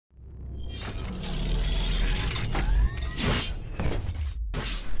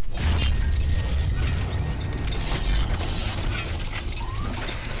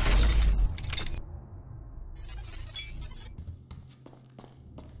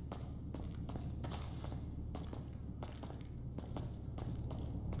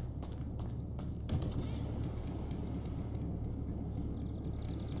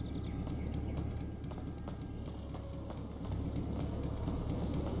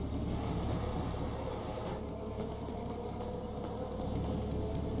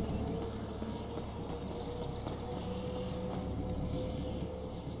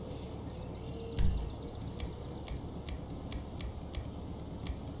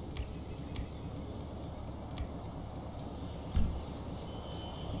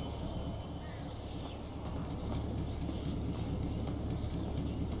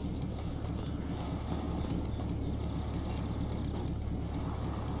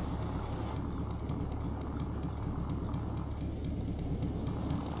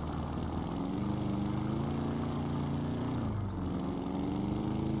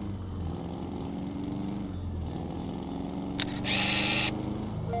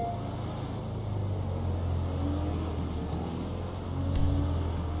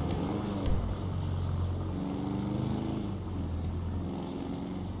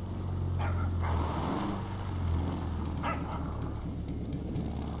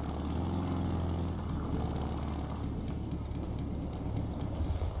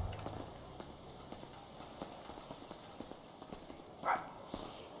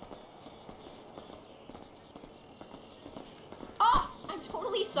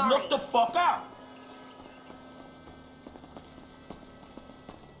sorry. Look the fuck out.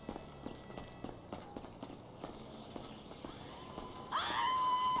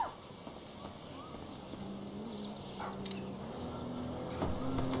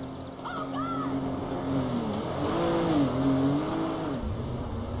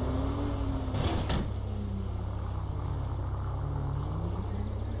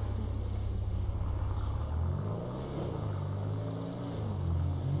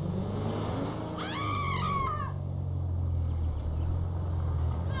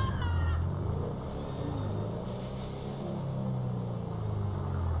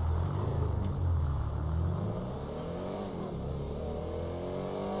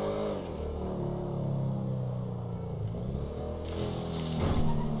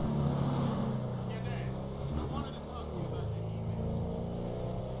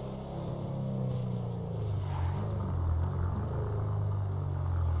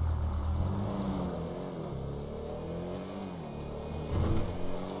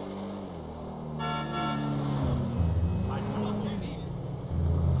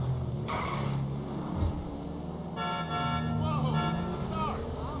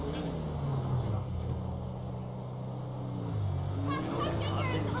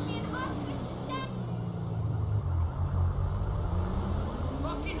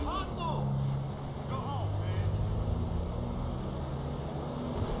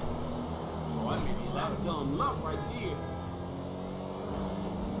 That's dumb luck right there.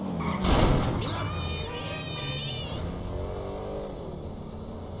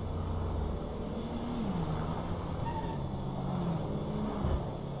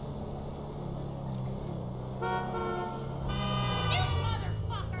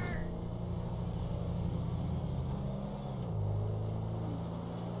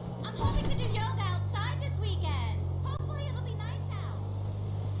 I'm hoping to do yoga outside this weekend. Hopefully it'll be nice out.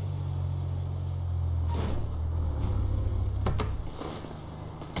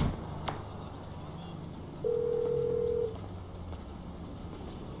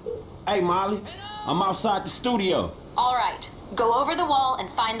 Hey, Molly, I'm outside the studio. All right, go over the wall and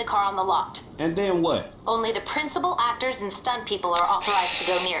find the car on the lot. And then what? Only the principal actors and stunt people are authorized to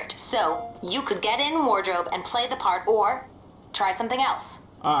go near it. So, you could get in wardrobe and play the part, or try something else.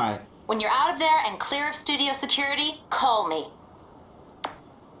 All right. When you're out of there and clear of studio security, call me.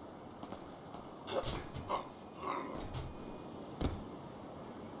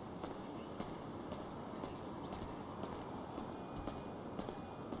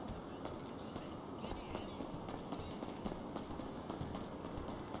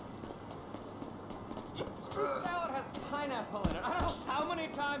 Salad has pineapple in it. I don't know how many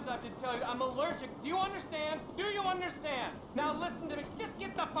times I have to tell you I'm allergic. Do you understand? Do you understand? Now listen to me. Just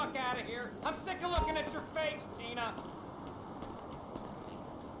get the fuck out of here. I'm sick of looking at your face, Tina.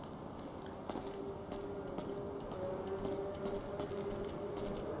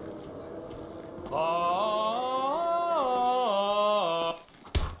 Oh.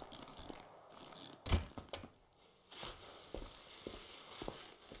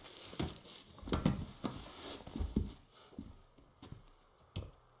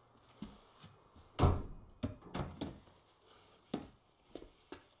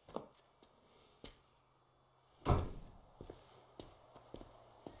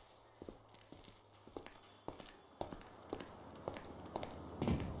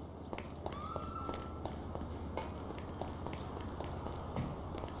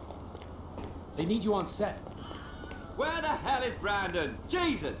 They need you on set. Where the hell is Brandon?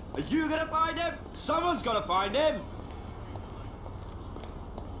 Jesus! Are you gonna find him? Someone's gotta find him!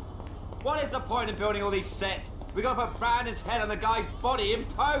 What is the point of building all these sets? We gotta put Brandon's head on the guy's body in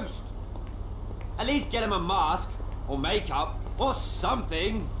post! At least get him a mask, or makeup, or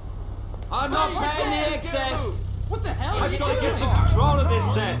something! I'm not paying the excess! What the hell are I've you got to doing? get some control of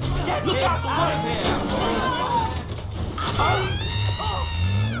this set! Get Look him out the out of way. here!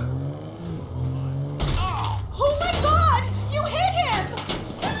 Oh my god! You hit him!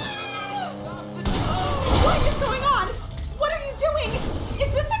 What is going on? What are you doing? Is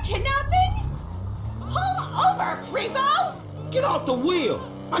this a kidnapping? Pull over, creepo! Get off the wheel.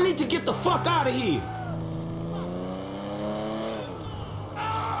 I need to get the fuck out of here.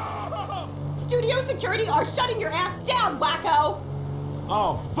 Studio security are shutting your ass down, wacko!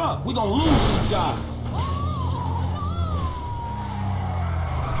 Oh, fuck. We gonna lose these guys.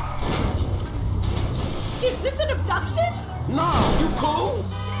 Is this an abduction? Nah, you cool?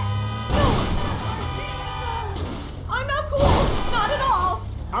 No. I'm not cool. Not at all.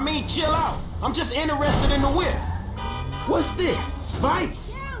 I mean, chill out. I'm just interested in the whip. What's this?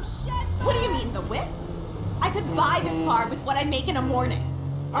 Spikes? What do you mean, the whip? I could buy this car with what I make in a morning.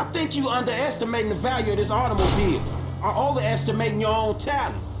 I think you underestimating the value of this automobile. Or overestimating your own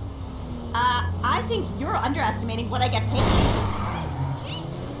talent. I think you're underestimating what I get paid.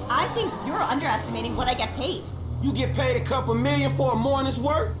 I think you're underestimating what I get paid. You get paid a couple million for a morning's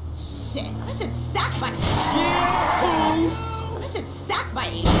work? Shit, I should sack my... Yeah, fools! I should sack my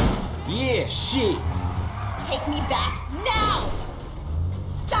agent. Yeah, shit. Take me back, now!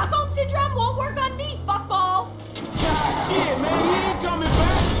 Stockholm Syndrome won't work on me, fuckball! God, shit, man, he ain't coming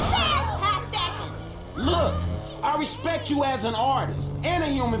back. Fantastic! Look, I respect you as an artist and a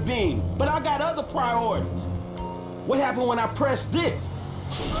human being, but I got other priorities. What happened when I pressed this?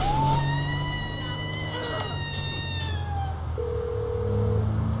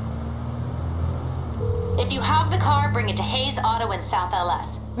 If you have the car, bring it to Hayes Auto in South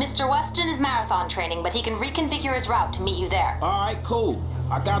LS. Mr. Weston is marathon training, but he can reconfigure his route to meet you there. All right, cool.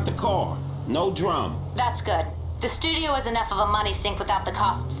 I got the car. No drama. That's good. The studio is enough of a money sink without the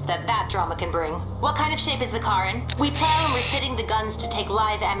costs that drama can bring. What kind of shape is the car in? We plan on refitting the guns to take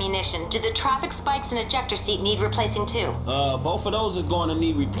live ammunition. Do the traffic spikes and ejector seat need replacing too? Both of those is going to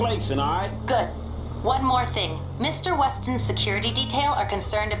need replacing, all right? Good. One more thing. Mr. Weston's security detail are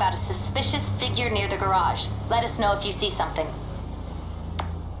concerned about a suspicious figure near the garage. Let us know if you see something.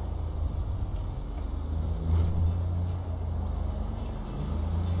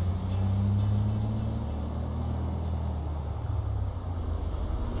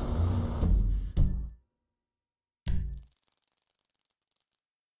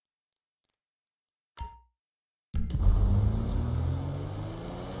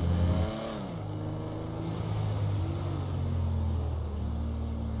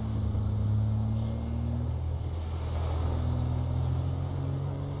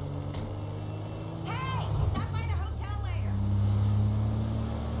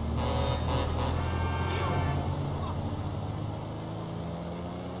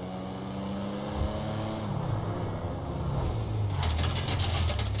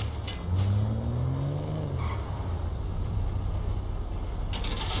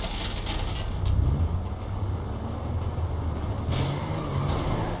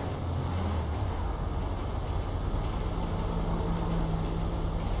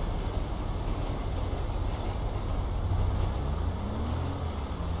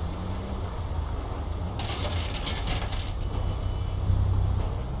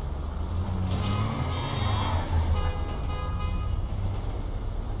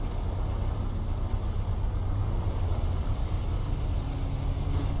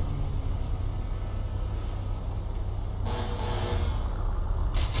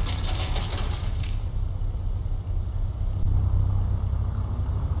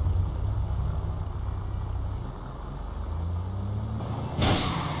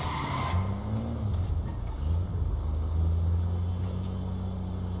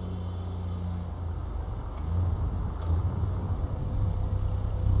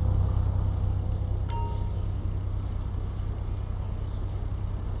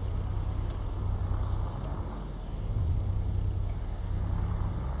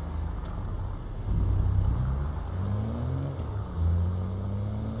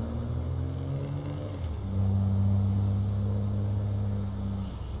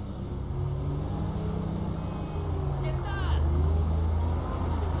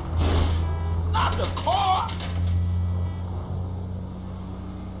 The car!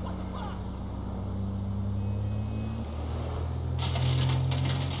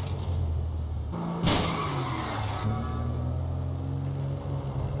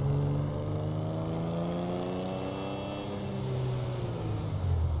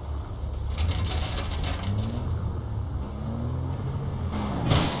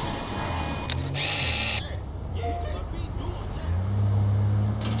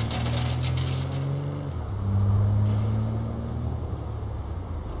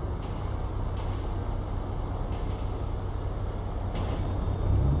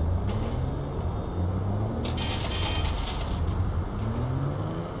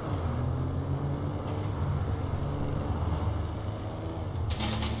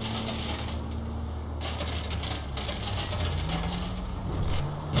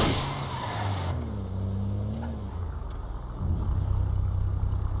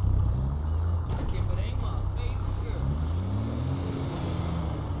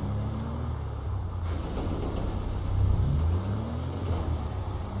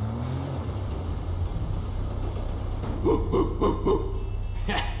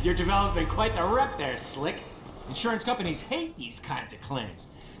 You're developing quite the rep there, Slick. Insurance companies hate these kinds of claims.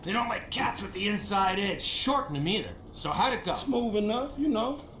 They don't like cats with the inside edge shorten them either. So how'd it go? Smooth enough, you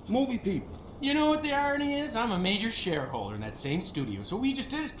know. Movie people. You know what the irony is? I'm a major shareholder in that same studio, so what we just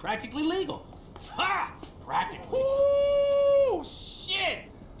did is practically legal. Ha! Practically. Ooh, shit!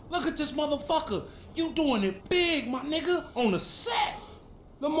 Look at this motherfucker. You doing it big, my nigga, on the set.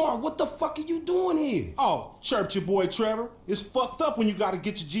 Lamar, what the fuck are you doing here? Oh, chirped your boy Trevor. It's fucked up when you gotta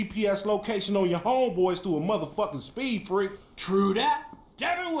get your GPS location on your homeboys through a motherfucking speed freak. True that.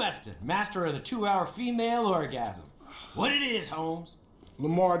 Devin Weston, master of the 2-hour female orgasm. What it is, Holmes?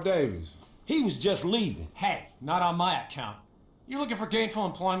 Lamar Davies. He was just leaving. Hey, not on my account. You looking for gainful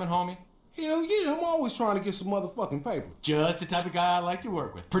employment, homie? Hell yeah, I'm always trying to get some motherfucking paper. Just the type of guy I like to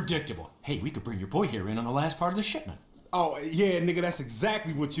work with. Predictable. Hey, we could bring your boy here in on the last part of the shipment. Oh, yeah, nigga, that's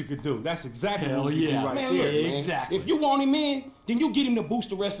exactly what you could do. That's exactly Hell what you yeah. do right Man, there. look, man. Exactly. If you want him in, then you get him to boost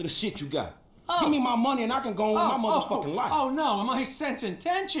the rest of the shit you got. Give me my money and I can go on with my motherfucking life. Oh no, am I sensing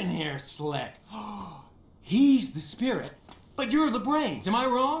tension here, Slick? He's the spirit, but you're the brains, am I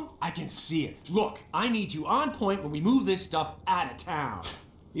wrong? I can see it. Look, I need you on point when we move this stuff out of town.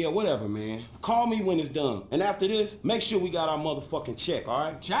 Yeah, whatever, man. Call me when it's done. And after this, make sure we got our motherfucking check, all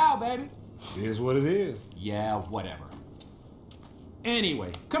right? Ciao, baby. It is what it is. Yeah, whatever.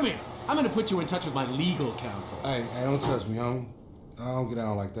 Anyway, come here. I'm gonna put you in touch with my legal counsel. Hey, don't touch me, homie. I don't get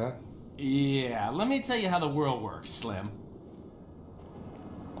down like that. Yeah, let me tell you how the world works, Slim.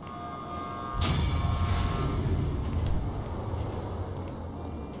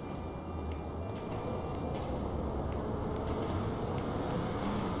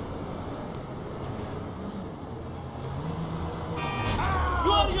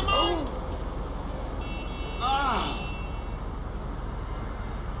 You out of your mind?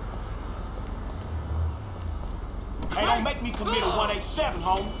 Hey, don't make me commit a 187,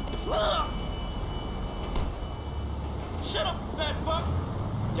 homie. Shut up, fat fuck!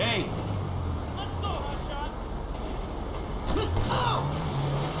 Damn. Let's go, hotshot!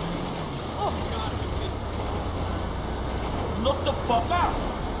 Oh, God, look the fuck out.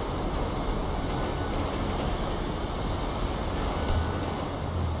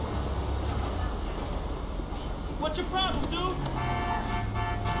 What's your problem, dude?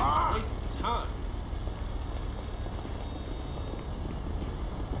 Waste of time.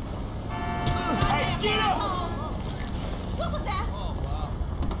 Hey, get up! What was that? Oh, wow.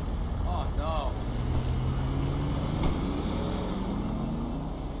 Oh, no.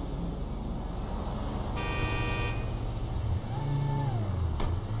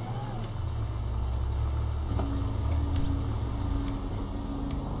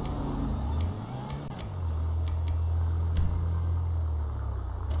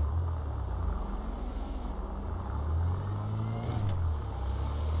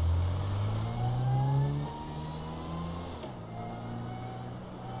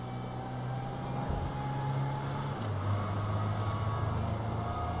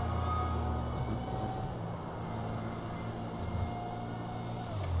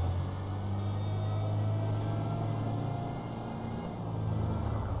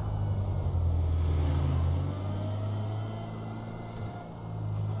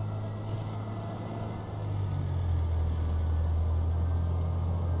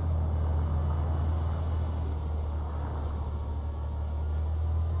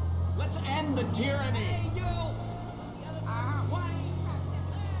 Let's end the tyranny.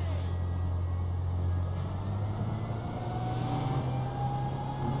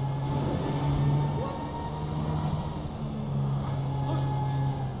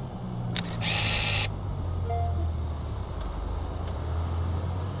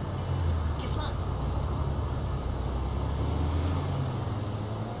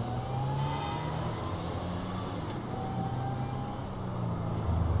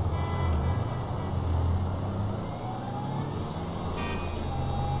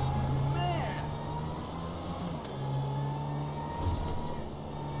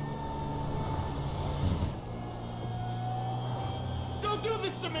 Don't do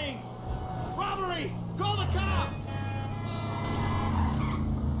this to me! Robbery! Call the cops!